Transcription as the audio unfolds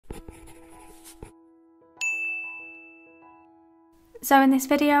So in this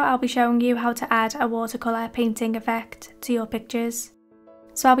video I'll be showing you how to add a watercolour painting effect to your pictures.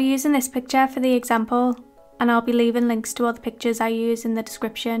 So I'll be using this picture for the example, and I'll be leaving links to all the pictures I use in the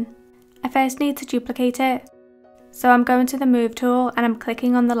description. I first need to duplicate it. So I'm going to the Move tool and I'm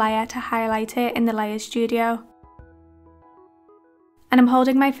clicking on the layer to highlight it in the Layers Studio. And I'm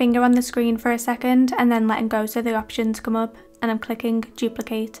holding my finger on the screen for a second and then letting go so the options come up, and I'm clicking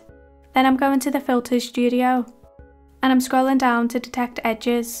Duplicate. Then I'm going to the Filters Studio and I'm scrolling down to Detect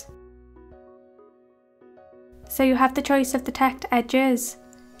Edges. So you have the choice of Detect Edges,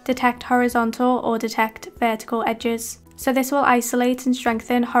 Detect Horizontal or Detect Vertical Edges. So this will isolate and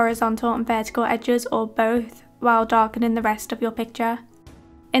strengthen horizontal and vertical edges or both, while darkening the rest of your picture.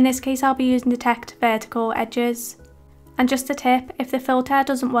 In this case I'll be using Detect Vertical Edges. And just a tip, if the filter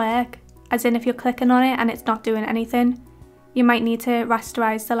doesn't work, as in if you're clicking on it and it's not doing anything, you might need to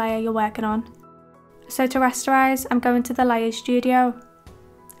rasterize the layer you're working on. So to rasterize, I'm going to the Layers Studio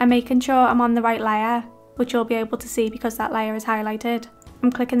and making sure I'm on the right layer, which you'll be able to see because that layer is highlighted.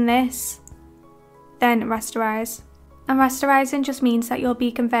 I'm clicking this, then rasterize. And rasterizing just means that you'll be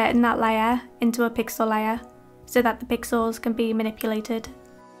converting that layer into a pixel layer so that the pixels can be manipulated.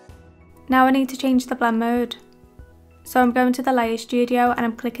 Now I need to change the blend mode. So I'm going to the Layers Studio and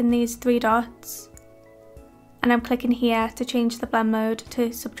I'm clicking these three dots. And I'm clicking here to change the blend mode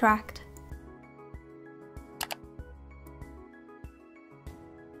to Subtract.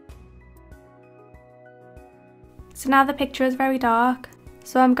 So now the picture is very dark,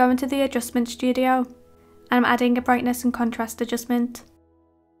 so I'm going to the Adjustment Studio and I'm adding a brightness and contrast adjustment.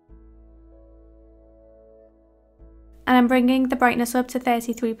 And I'm bringing the brightness up to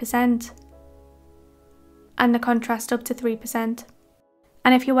 33% and the contrast up to 3%.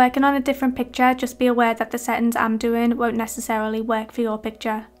 And if you're working on a different picture, just be aware that the settings I'm doing won't necessarily work for your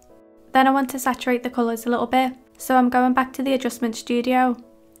picture. Then I want to saturate the colours a little bit, so I'm going back to the Adjustment Studio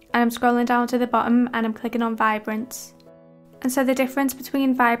and I'm scrolling down to the bottom and I'm clicking on Vibrance. And so the difference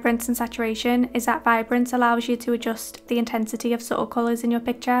between Vibrance and Saturation is that Vibrance allows you to adjust the intensity of subtle colours in your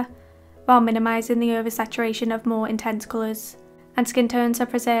picture, while minimising the oversaturation of more intense colours. And skin tones are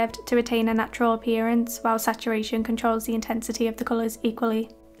preserved to retain a natural appearance, while saturation controls the intensity of the colours equally.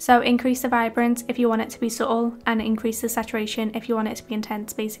 So increase the vibrance if you want it to be subtle, and increase the saturation if you want it to be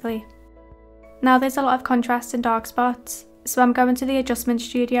intense, basically. Now there's a lot of contrast and dark spots, so I'm going to the Adjustment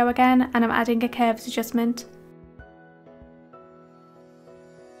Studio again and I'm adding a Curves adjustment.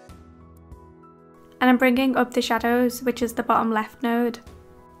 And I'm bringing up the shadows, which is the bottom left node.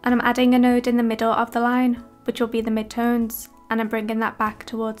 And I'm adding a node in the middle of the line, which will be the midtones, and I'm bringing that back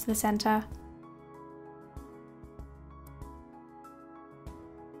towards the centre.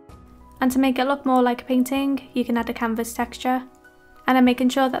 And to make it look more like a painting, you can add a canvas texture. And I'm making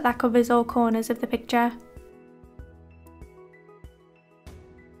sure that that covers all corners of the picture.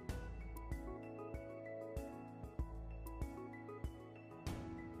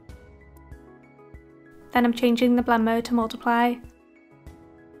 Then I'm changing the blend mode to multiply.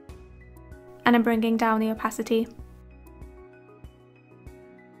 And I'm bringing down the opacity.